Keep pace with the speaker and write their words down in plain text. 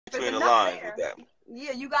there's between the enough lines with there, that.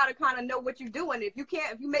 yeah, you got to kind of know what you're doing. If you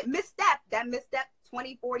misstep, that misstep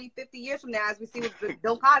 20, 40, 50 years from now, as we see with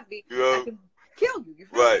Bill Cosby, You know? that can kill you. You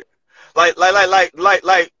feel me? Right.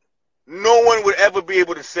 Like, no one would ever be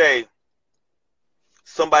able to say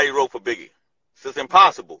somebody wrote for Biggie. So it's Right.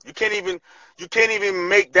 impossible. You can't even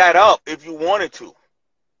make that up if you wanted to.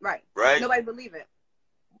 Right. Right? Nobody believe it.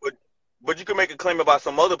 But but you can make a claim about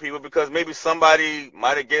some other people because maybe somebody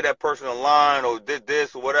might have gave that person a line or did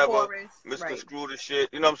this or whatever, Chorus. Right. misconstrued the shit.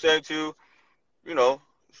 You know what I'm saying to you? You know,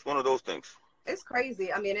 it's one of those things. It's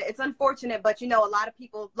crazy. I mean, it's unfortunate, but a lot of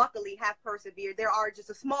people luckily have persevered. There are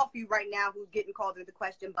just a small few right now who's getting called into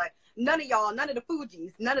question, but none of y'all, none of the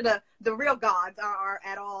Fugees, none of the real gods are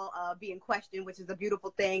at all being questioned, which is a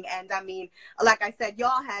beautiful thing. And I mean, like I said,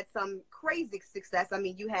 y'all had some crazy success. I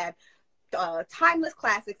mean, you had timeless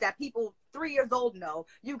classics that people 3 years old know.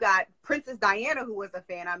 You got Princess Diana, who was a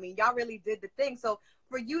fan. I mean, y'all really did the thing. So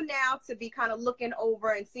for you now to be kind of looking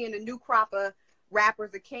over and seeing a new crop of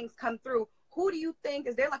rappers, the kings come through, who do you think,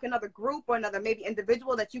 is there like another group or another maybe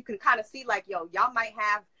individual that you can kind of see like, yo, y'all might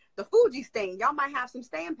have the Fugees thing, y'all might have some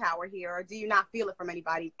staying power here, or do you not feel it from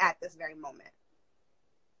anybody at this very moment?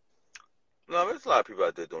 No, there's a lot of people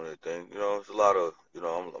out there doing their thing. You know, there's a lot of,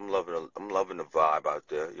 I'm loving the vibe out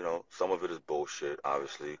there. You know, some of it is bullshit,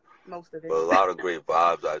 obviously, Most of but it. a lot of great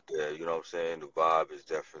vibes out there. You know what I'm saying? The vibe is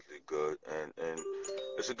definitely good, and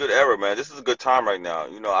it's a good era, man. This is a good time right now.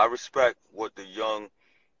 You know, I respect what the young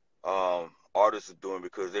artists are doing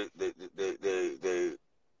because they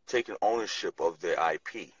taking ownership of their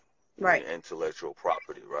IP, Right. intellectual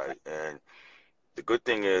property, right? And the good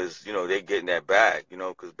thing is, they getting that bag,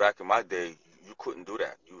 because back in my day, you couldn't do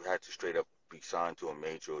that. You had to straight up be signed to a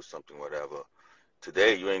major or something, whatever.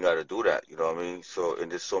 Today, you ain't got to do that. You know what I mean? So,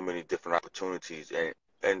 and there's so many different opportunities,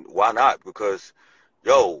 and why not? Because,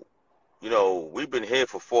 yo, we've been here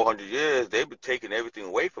for 400 years. They've been taking everything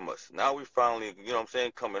away from us. Now we finally, you know what I'm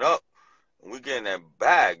saying, coming up, and we getting that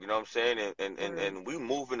bag. You know what I'm saying? And we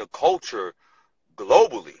moving the culture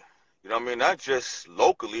globally. You know what I mean? Not just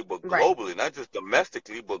locally, but Right. globally. Not just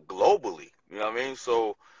domestically, but globally. You know what I mean?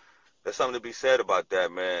 So there's something to be said about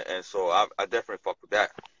that, man. And so I definitely fuck with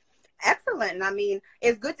that. Excellent. And I mean,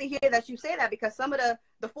 it's good to hear that you say that, because some of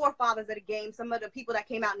the forefathers of the game, some of the people that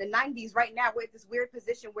came out in the 90s, right now we're at this weird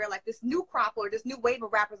position where like this new crop or this new wave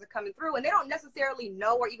of rappers are coming through, and they don't necessarily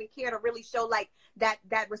know or even care to really show like that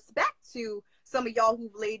respect to some of y'all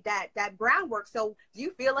who've laid that groundwork. So do you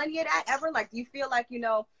feel any of that ever? Like, do you feel like,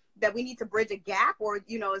 that we need to bridge a gap, or,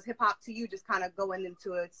 is hip hop to you just kind of going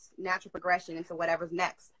into its natural progression into whatever's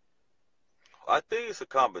next? I think it's a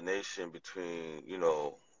combination between,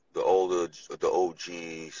 the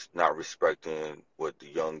OGs not respecting what the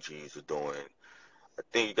young G's are doing. I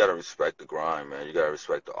think you gotta respect the grind, man. You gotta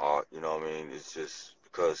respect the art. You know what I mean? It's just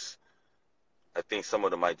because I think some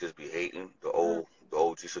of them might just be hating the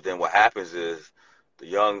OG. So then what happens is the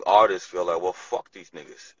young artists feel like, well, fuck these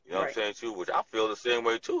niggas. You know what I'm Right. saying too? Which I feel the same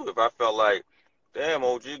way too. If I felt like, damn,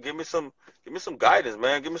 OG, give me some guidance,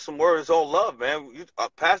 man. Give me some words, all love, man. You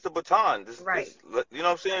pass the baton. Right. You know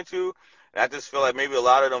what I'm saying too? And I just feel like maybe a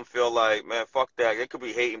lot of them feel like, man, fuck that. They could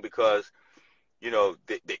be hating because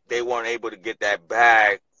they weren't able to get that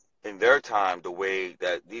bag in their time the way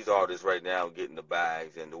that these artists right now getting the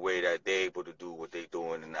bags, and the way that they're able to do what they're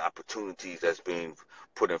doing, and the opportunities that's being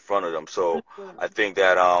put in front of them. So I Mhm. think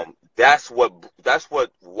that that's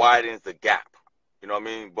what widens the gap. You know what I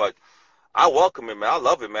mean? But I welcome it, man. I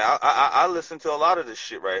love it, man. I listen to a lot of this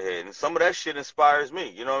shit right here, and some of that shit inspires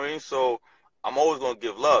me. You know what I mean? So I'm always gonna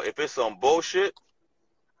give love. If it's some bullshit,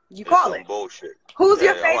 You it's call some it. bullshit. Who's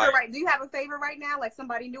your Yeah, I'm favorite, like, right? Do you have a favorite right now? Like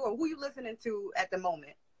somebody new, or who you listening to at the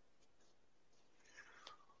moment?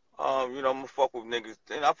 I'm gonna fuck with niggas,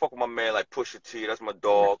 and I fuck with my man like Pusha T. That's my Right.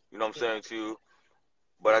 dog. You know what I'm Yeah. saying to you?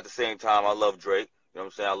 But at the same time, I love Drake. You know what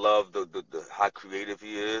I'm saying? I love the how creative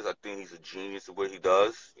he is. I think he's a genius at what he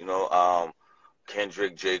does.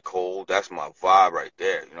 Kendrick, J. Cole, that's my vibe right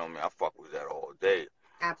there. You know what I mean? I fuck with that all day.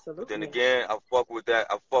 But then Absolutely. again, I fuck with that.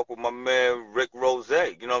 I fuck with my man Rick Rose.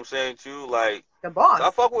 You know what I'm saying too? Like, The so I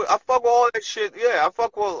boss. fuck with all that shit. Yeah, I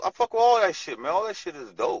fuck with all that shit, man. All that shit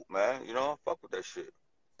is dope, man. I fuck with that shit.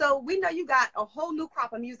 So we know you got a whole new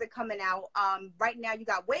crop of music coming out. Right now you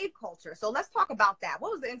got wave culture. So let's talk about that.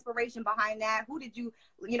 What was the inspiration behind that? Who did you,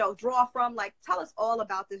 draw from? Like, tell us all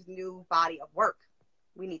about this new body of work.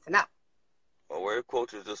 We need to know. Well, wave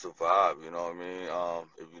culture is just a vibe. You know what I mean?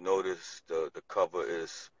 If you notice, the cover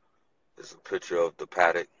is a picture of the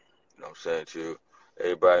paddock. You know what I'm saying to you?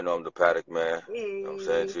 Everybody know I'm the paddock man. You know what I'm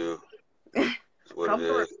saying Hey, to you? It's what it come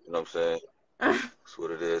through. is. You know what I'm saying? It's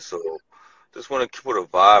what it is. So just want to put a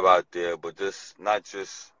vibe out there, but just not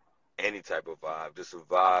just any type of vibe. Just a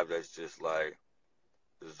vibe that's just like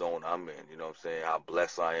the zone I'm in. You know what I'm saying? How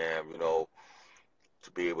blessed I am, you know,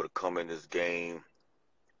 to be able to come in this game.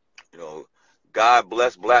 You know, God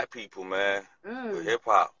bless black people, man, with Mm. hip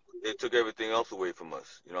hop. They took everything else away from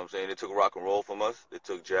us. You know what I'm saying? They took rock and roll from us. They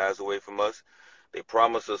took jazz away from us. They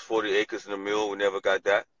promised us 40 acres in the mule. We never got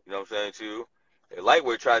that. You know what I'm saying to you? They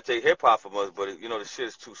lightweight tried to take hip hop from us, but you know the shit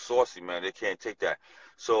is too saucy, man. They can't take that.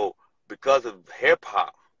 So because of hip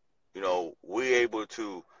hop, you know, we able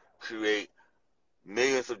to create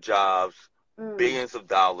millions of jobs, Mm. billions of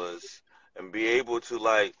dollars, and be able to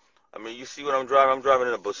like, I mean, you see what I'm driving? I'm driving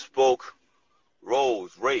in a bespoke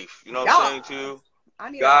Rolls, Wraith. You know what I'm Yes. saying to you? I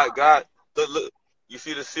need a God, car. God, look, you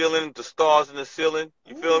see the ceiling, the stars in the ceiling.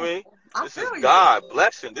 You feel Ooh, me? I This is feel you. God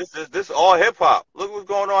blessing. This is all hip hop. Look what's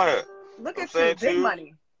going on here. You know Look what I'm at you, saying to big you?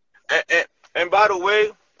 money. And by the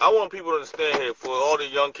way, I want people to understand here, for all the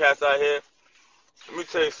young cats out here, let me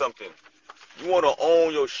tell you something. You want to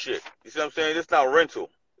own your shit. You see what I'm saying? This not rental.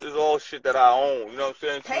 This is all shit that I own. You know what I'm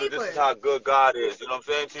saying to you? This is Papers. how good God is. You know what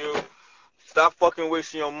I'm saying to you? Stop fucking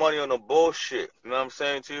wasting your money on the bullshit. You know what I'm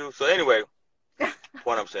saying to you? So anyway,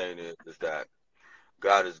 point I'm saying is that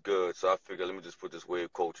God is good. So I figure let me just put this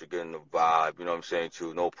wave culture, get in the vibe. You know what I'm saying to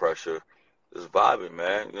you? No pressure. Just vibing,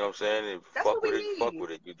 man. You know what I'm saying? If you That's fuck what we with it, you fuck need.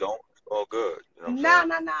 with it. You don't, it's all good. You know what I'm Nah, saying?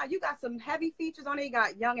 nah, nah. You got some heavy features on it. You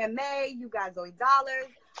got Young M.A. You got Zoe Dollars.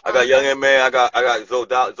 I got You Young got M.A. I got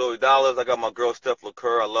Zoe Dollars. I got my girl Steph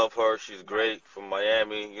LaCour. I love her. She's right. great from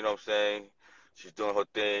Miami. You know what I'm saying? She's doing her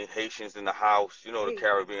thing. Haitians in the house. You know the Hey.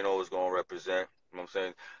 Caribbean always gonna represent. You know what I'm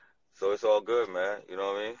saying? So it's all good, man. You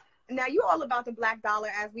know what I mean? Now you all about the Black Dollar,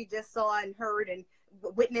 as we just saw and heard and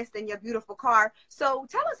witnessed in your beautiful car. So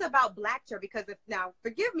tell us about Blackcher, because if now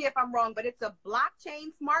forgive me if I'm wrong, but it's a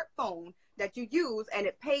blockchain smartphone that you use and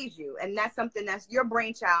it pays you, and that's something that's your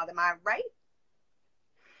brainchild. Am I right?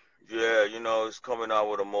 Yeah, you know, it's coming out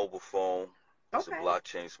with a mobile phone. It's a Okay.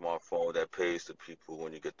 blockchain smartphone that pays the people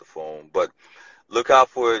when you get the phone. But look out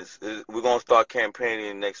for it. We're gonna start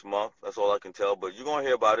campaigning next month. That's all I can tell. But you're gonna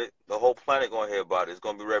hear about it. The whole planet gonna hear about it. It's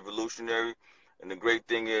gonna be revolutionary. And the great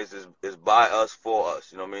thing is by us for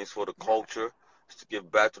us. You know what I mean? It's for the Yeah. culture. It's to give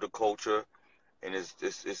back to the culture. And it's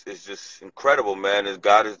just incredible, man.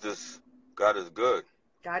 God is good.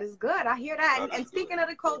 God is good. I hear that. God is And good. speaking of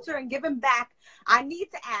the culture and giving back, I need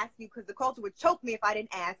to ask you, because the culture would choke me if I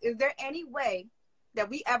didn't ask, is there any way that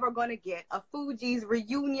we ever going to get a Fugees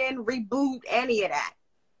reunion, reboot, any of that?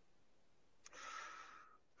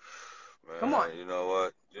 Come on. Man, you know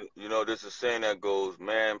what? You know, there's a saying that goes,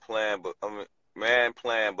 man plan,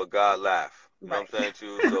 but God laugh. You know what Right. I'm saying to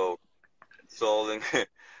you? So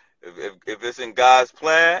if it's in God's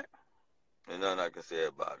plan, there's nothing I can say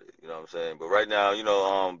about it. You know what I'm saying? But right now, you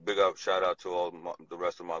know, big up, shout out to the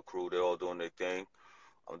rest of my crew. They're all doing their thing.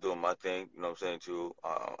 I'm doing my thing. You know what I'm saying to you?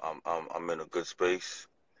 I'm in a good space.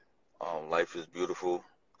 Life is beautiful.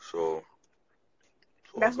 So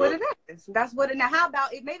it's all That's what good. it is. That's what it. Now, how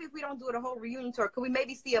about if maybe if we don't do it a whole reunion tour, could we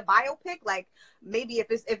maybe see a biopic? Like maybe if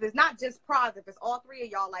it's not just Pras, if it's all three of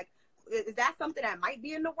y'all, like is that something that might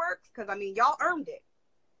be in the works? Because I mean, y'all earned it.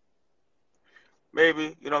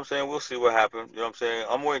 Maybe, you know what I'm saying? We'll see what happens. You know what I'm saying?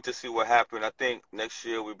 I'm waiting to see what happens. I think next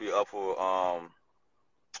year we'll be up for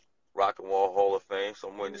Rock and Roll Hall of Fame. So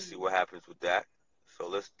I'm waiting to see Mm. what happens with that. So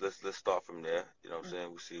let's start from there. You know what I'm saying?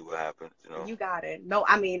 We'll see what happens, you know. You got it. No,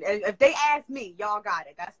 I mean, if they ask me, y'all got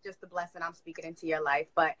it. That's just the blessing I'm speaking into your life.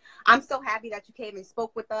 But I'm so happy that you came and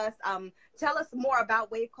spoke with us. Tell us more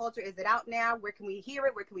about Wave Culture. Is it out now? Where can we hear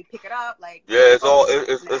it? Where can we pick it up? Like, Yeah, it's all oh,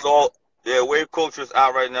 it's all yeah, Wave Culture is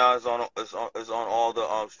out right now. It's on all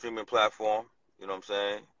the streaming platform. You know what I'm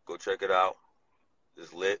saying? Go check it out.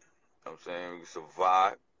 It's lit. You know what I'm saying? It's a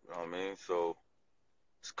vibe. You know what I mean? So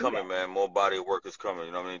it's do coming, that. man. More body of work is coming.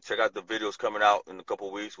 You know what I mean? Check out the videos coming out in a couple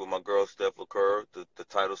of weeks with my girl Steph LaCour. The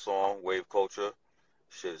title song, Wave Culture.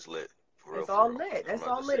 Shit is lit. For real, It's for all real. lit. I'm It's not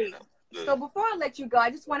all just saying lit. that. Yeah. So before I let you go,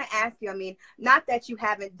 I just want to ask you. I mean, not that you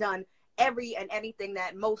haven't done every and anything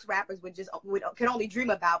that most rappers would can only dream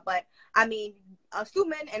about, but I mean,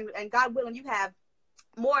 assuming and God willing, you have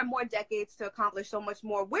more and more decades to accomplish so much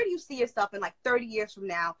more. Where do you see yourself in like 30 years from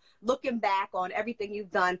now, looking back on everything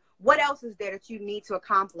you've done? What else is there that you need to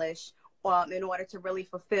accomplish in order to really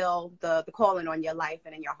fulfill the calling on your life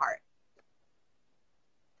and in your heart?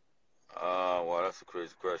 Well, that's a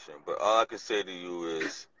crazy question. But all I can say to you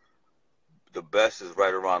is the best is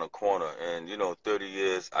right around the corner. And, you know, 30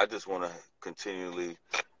 years, I just want to continually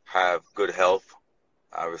have good health,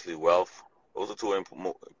 obviously wealth. Those are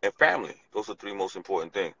and family. Those are three most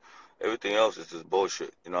important things. Everything else is just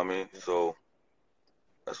bullshit. You know what I mean? So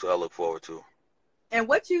that's what I look forward to. And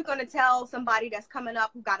what you gonna tell somebody that's coming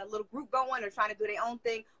up who got a little group going or trying to do their own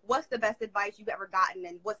thing? What's the best advice you've ever gotten,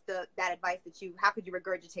 and what's that advice that how could you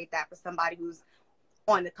regurgitate that for somebody who's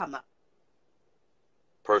on the come up?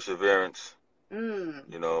 Perseverance.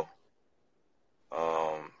 Mm. You know,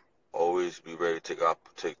 always be ready to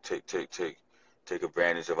take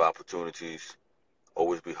advantage of opportunities.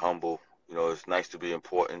 Always be humble. You know, it's nice to be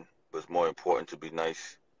important, but it's more important to be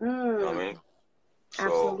nice. You know what I Mm. mean? So,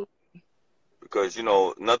 Absolutely. because you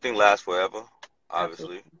know, nothing lasts forever,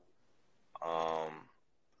 obviously. Absolutely. Um,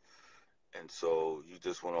 and so you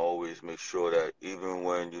just want to always make sure that even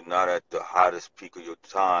when you're not at the hottest peak of your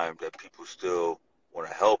time, that people still want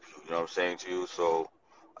to help you. You know what I'm saying to you? So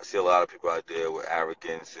I see a lot of people out there with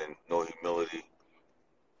arrogance and no humility.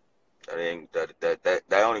 That ain't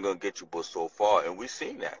that only gonna get you but so far, and we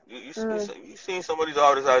seen that. Mm. You seen some of these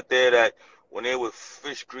artists out there that when they were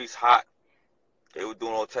fish grease hot, they were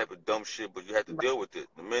doing all type of dumb shit, but you had to Right. deal with it.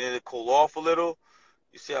 The minute it cool off a little,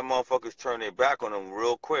 you see how motherfuckers turn their back on them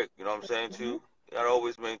real quick. You know what I'm saying to Mm-hmm. you? You gotta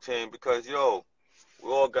always maintain because yo,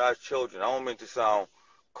 we're all God's children. I don't mean to sound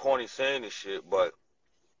corny saying this shit, but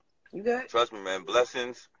You good? trust me, man.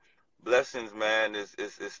 Blessings, man. Is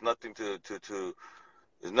nothing to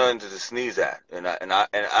there's nothing to sneeze at,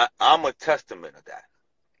 I'm a testament of that.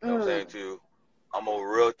 You know what I'm saying Mm. to you? I'm a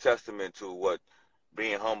real testament to what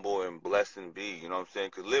being humble and blessing be. You know what I'm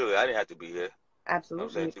saying? Because literally, I didn't have to be here. You know what I'm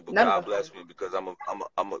saying Absolutely. to you? But None of God us do. blessed me because I'm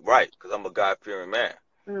a right because I'm a God fearing man.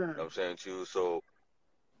 You know Mm. what I'm saying to you? So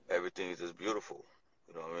everything is just beautiful.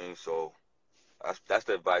 You know what I mean? So that's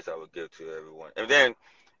the advice I would give to everyone. And then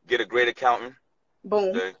get a great accountant.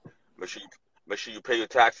 Boom. Okay, make sure you make sure you pay your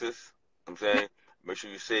taxes. You know what I'm saying, make sure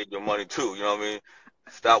you save your money too. You know what I mean?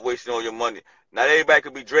 Stop wasting all your money. Not everybody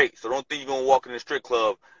could be Drake, so don't think you're gonna walk in the strip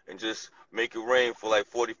club and just make it rain for like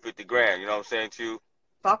 40, 50 grand. You know what I'm saying to you?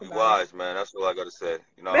 Talk Be about wise, man. That's all I gotta say.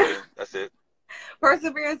 You know what I it. mean? That's it.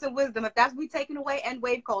 Perseverance and wisdom. If that's what we taking away, and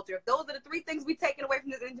wave culture. If those are the three things we taking away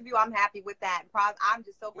from this interview, I'm happy with that. Pras, I'm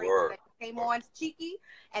just so grateful Word. that you came on, Cheeky,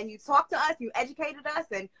 and you talked to us, you educated us,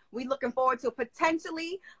 and we looking forward to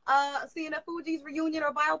potentially seeing a Fugees reunion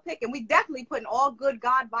or biopic. And we definitely putting all good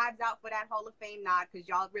God vibes out for that Hall of Fame nod because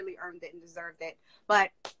y'all really earned it and deserved it.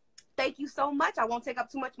 But thank you so much. I won't take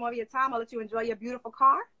up too much more of your time. I'll let you enjoy your beautiful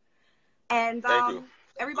car. And Thank you. Thank you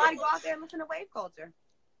very everybody go out much. there and listen to Wave Culture.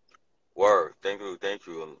 Word. Thank you. Thank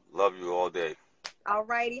you. Love you all day. All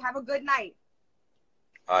righty. Have a good night.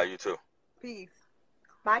 All right, you too. Peace.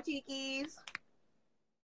 Bye, Cheekies.